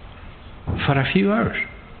for a few hours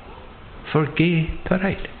for gay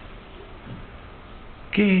pride.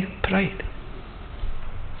 Gay pride.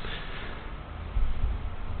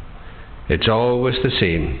 It's always the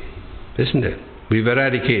same, isn't it? We've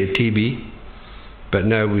eradicated TB, but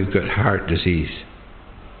now we've got heart disease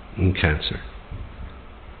and cancer.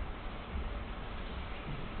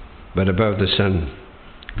 But above the sun,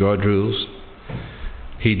 God rules.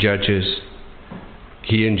 He judges.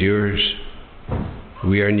 He endures.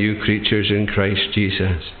 We are new creatures in Christ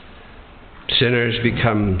Jesus. Sinners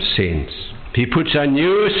become saints. He puts a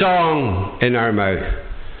new song in our mouth.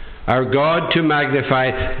 our God to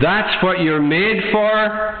magnify. That's what you're made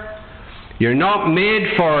for. You're not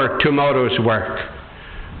made for tomorrow's work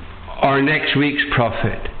or next week's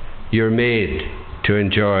profit. You're made to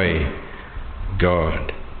enjoy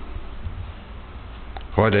God.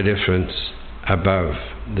 What a difference above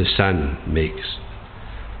the sun makes.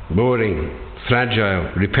 Boring,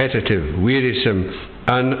 fragile, repetitive, wearisome,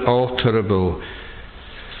 unalterable.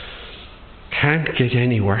 Can't get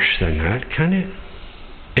any worse than that, can it?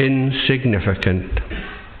 Insignificant.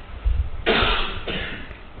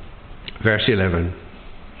 Verse 11.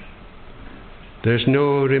 There's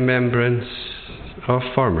no remembrance of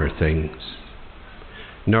former things,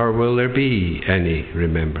 nor will there be any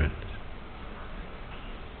remembrance.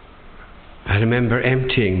 I remember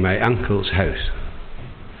emptying my uncle's house.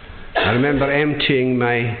 I remember emptying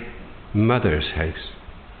my mother's house.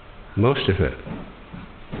 Most of it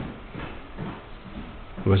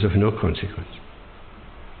was of no consequence.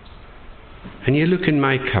 And you look in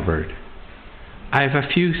my cupboard, I have a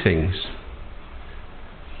few things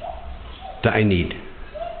that I need.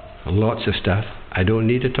 Lots of stuff I don't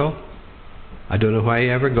need at all. I don't know why I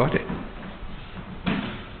ever got it.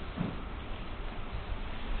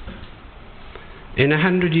 In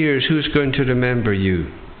 100 years, who's going to remember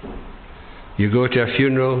you? You go to a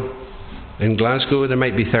funeral in Glasgow, there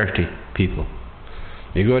might be 30 people.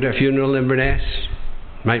 You go to a funeral in Inverness,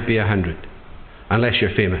 might be 100, unless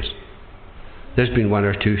you're famous. There's been 1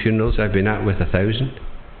 or 2 funerals I've been at with 1,000.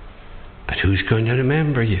 But who's going to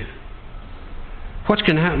remember you? What's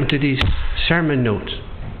going to happen to these sermon notes?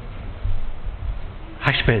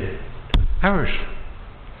 I spent hours.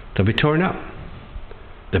 They'll be torn up.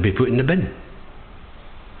 They'll be put in the bin.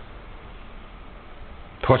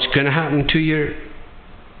 What's going to happen to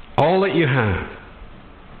all that you have?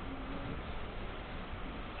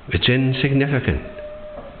 It's insignificant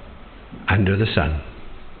under the sun.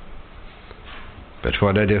 But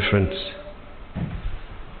what a difference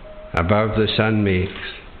above the sun makes.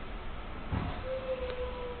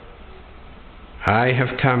 I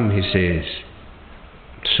have come, he says,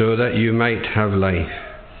 so that you might have life,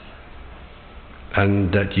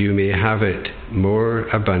 and that you may have it more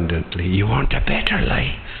abundantly. You want a better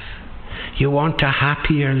life. You want a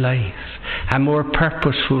happier life, a more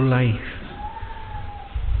purposeful life.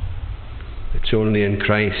 It's only in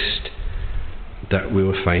Christ that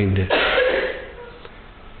we'll find it.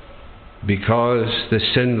 Because the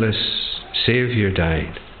sinless Saviour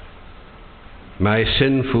died, my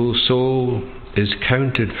sinful soul is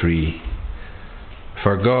counted free.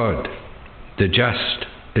 For God, the just,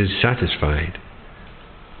 is satisfied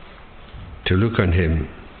to look on him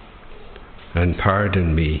and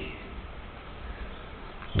pardon me.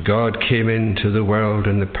 God came into the world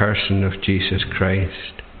in the person of Jesus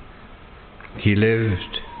Christ. He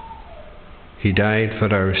lived. He died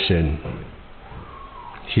for our sin.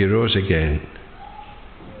 He rose again,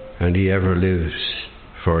 and he ever lives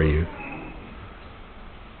for you.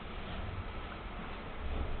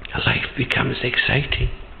 Life becomes exciting.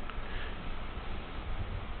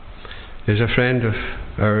 There's a friend of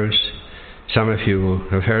ours, some of you will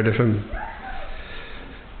have heard of him,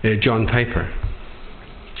 John Piper.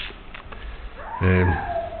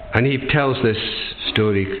 And he tells this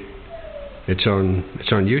story. It's on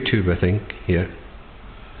YouTube, I think. Yeah.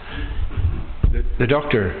 The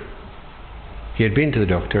doctor, he had been to the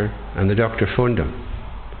doctor, and the doctor phoned him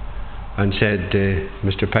and said,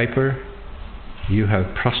 Mr. Piper, you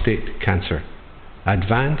have prostate cancer.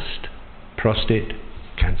 Advanced prostate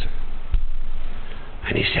cancer.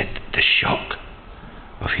 And he said, the shock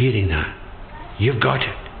of hearing that. You've got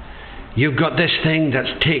it. You've got this thing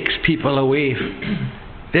that takes people away.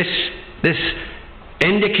 This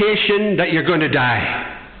indication that you're going to die.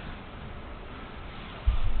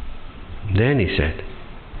 Then he said,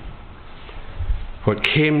 what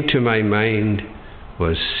came to my mind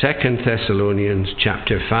was 2 Thessalonians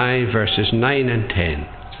chapter 5 verses 9 and 10.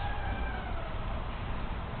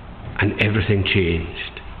 And everything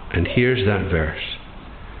changed. And here's that verse.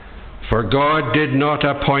 For God did not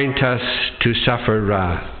appoint us to suffer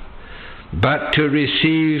wrath, but to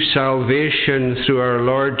receive salvation through our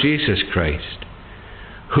Lord Jesus Christ,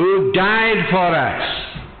 who died for us,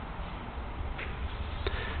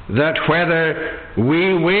 that whether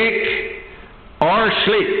we wake or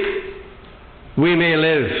sleep, we may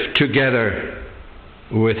live together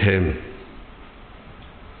with him.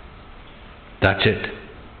 That's it.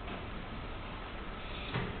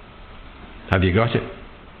 Have you got it?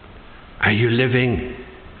 Are you living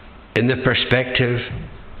in the perspective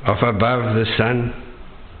of above the sun?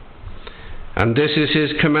 And this is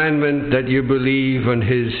his commandment, that you believe on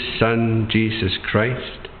his Son, Jesus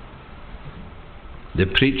Christ. The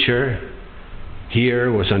preacher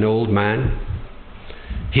here was an old man.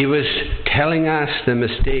 He was telling us the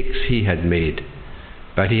mistakes he had made,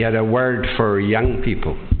 but he had a word for young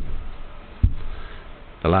people.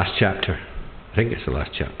 The last chapter. I think it's the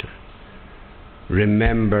last chapter.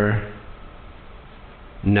 Remember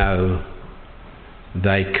now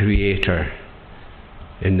thy Creator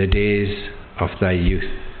in the days of thy youth.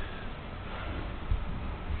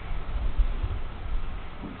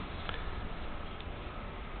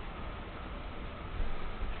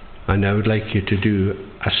 And I would like you to do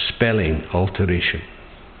a spelling alteration.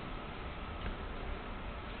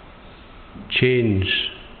 Change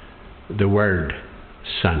the word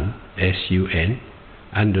Son, S-U-N,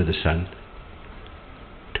 under the sun,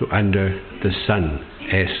 to under the Son,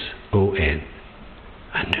 S-O-N,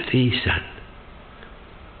 under thee, Son.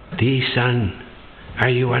 Thee, Son, are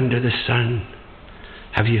you under the sun?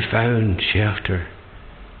 Have you found shelter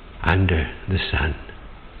under the sun,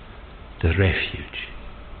 the refuge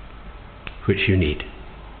which you need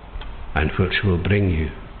and which will bring you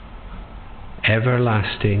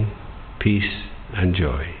everlasting peace and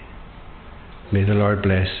joy? May the Lord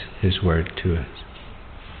bless His word to us.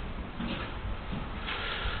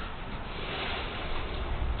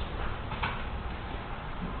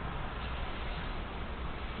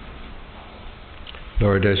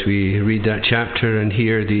 Lord, as we read that chapter and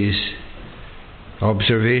hear these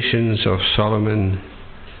observations of Solomon,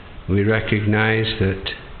 we recognize that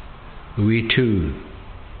we too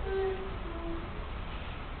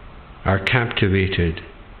are captivated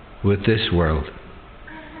with this world.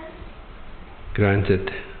 Grant that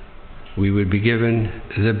we would be given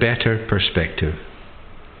the better perspective,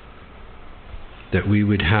 that we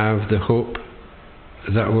would have the hope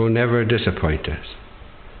that will never disappoint us,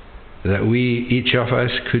 that we, each of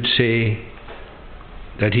us, could say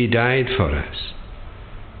that He died for us,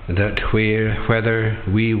 that whether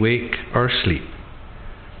we wake or sleep,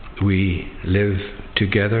 we live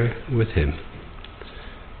together with Him.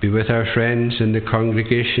 Be with our friends in the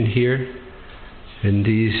congregation here in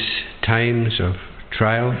these times of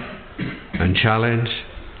trial and challenge.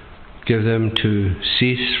 Give them to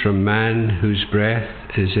cease from man whose breath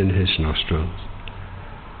is in his nostrils.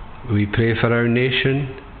 We pray for our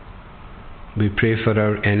nation. We pray for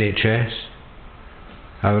our NHS,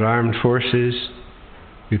 our armed forces.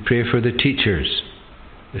 We pray for the teachers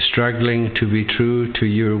struggling to be true to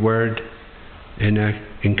your word in an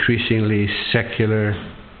increasingly secular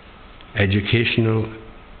educational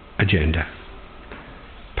agenda.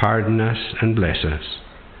 Pardon us and bless us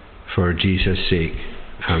for Jesus' sake.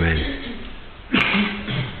 Amen.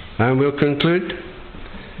 And we'll conclude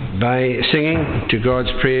by singing to God's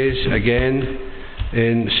praise again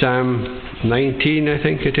in Psalm 19, I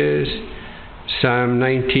think it is. Psalm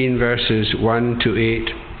 19 verses 1 to 8.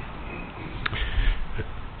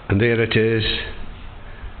 And there it is.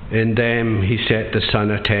 In them He set the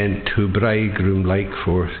sun a tent, who bridegroom like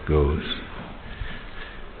forth goes.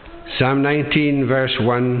 Psalm 19 verse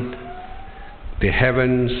 1. The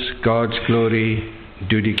heavens God's glory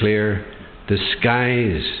do declare, the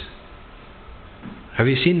skies. Have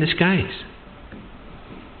you seen the skies?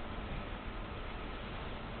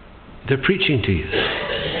 They're preaching to you.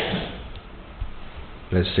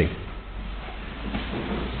 Let's sing.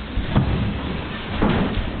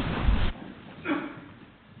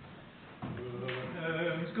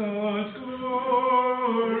 God's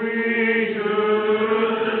glory to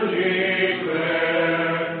declare,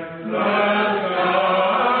 the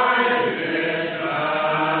skies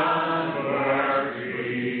and our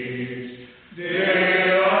trees. They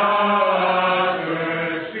are the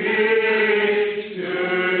speech to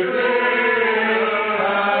their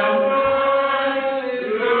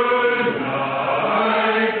and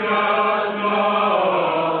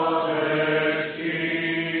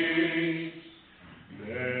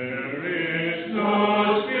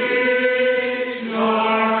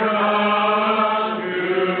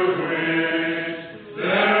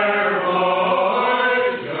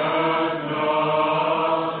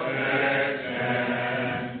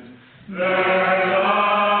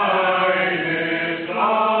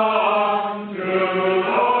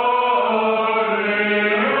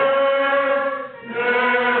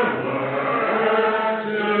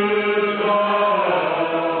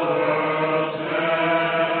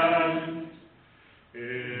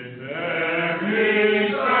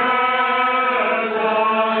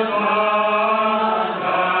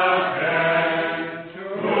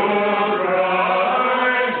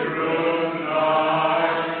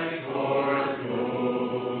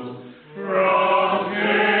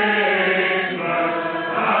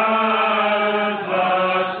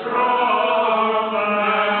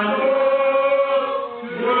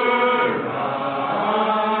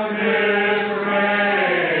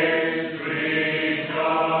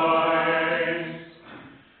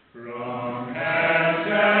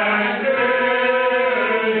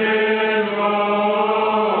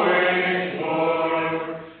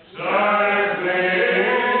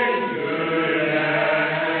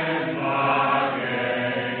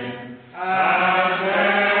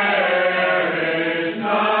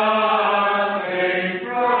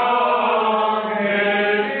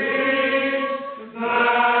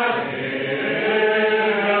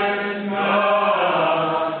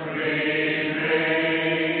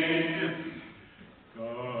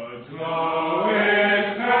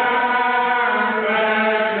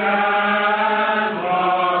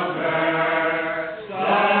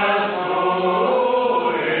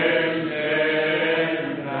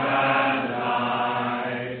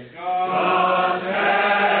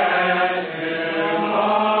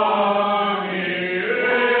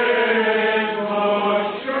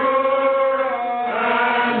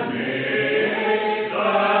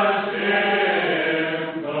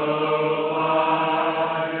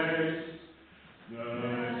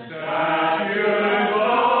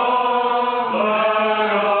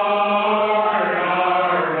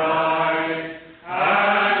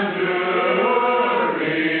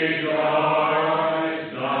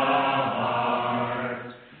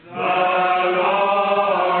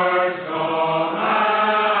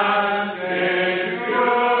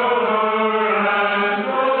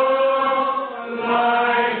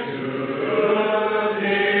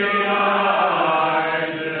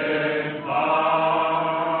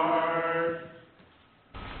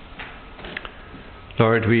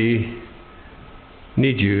Lord, we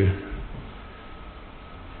need you.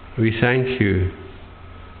 We thank you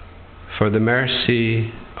for the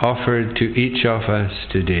mercy offered to each of us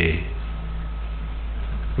today.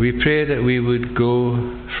 We pray that we would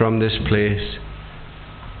go from this place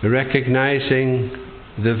recognizing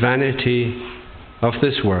the vanity of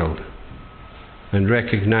this world and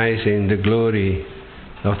recognizing the glory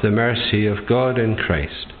of the mercy of God in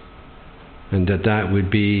Christ, and that would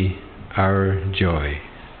be our joy.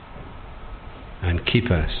 And keep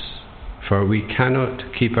us, for we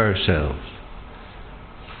cannot keep ourselves.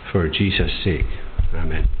 For Jesus' sake.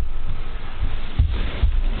 Amen.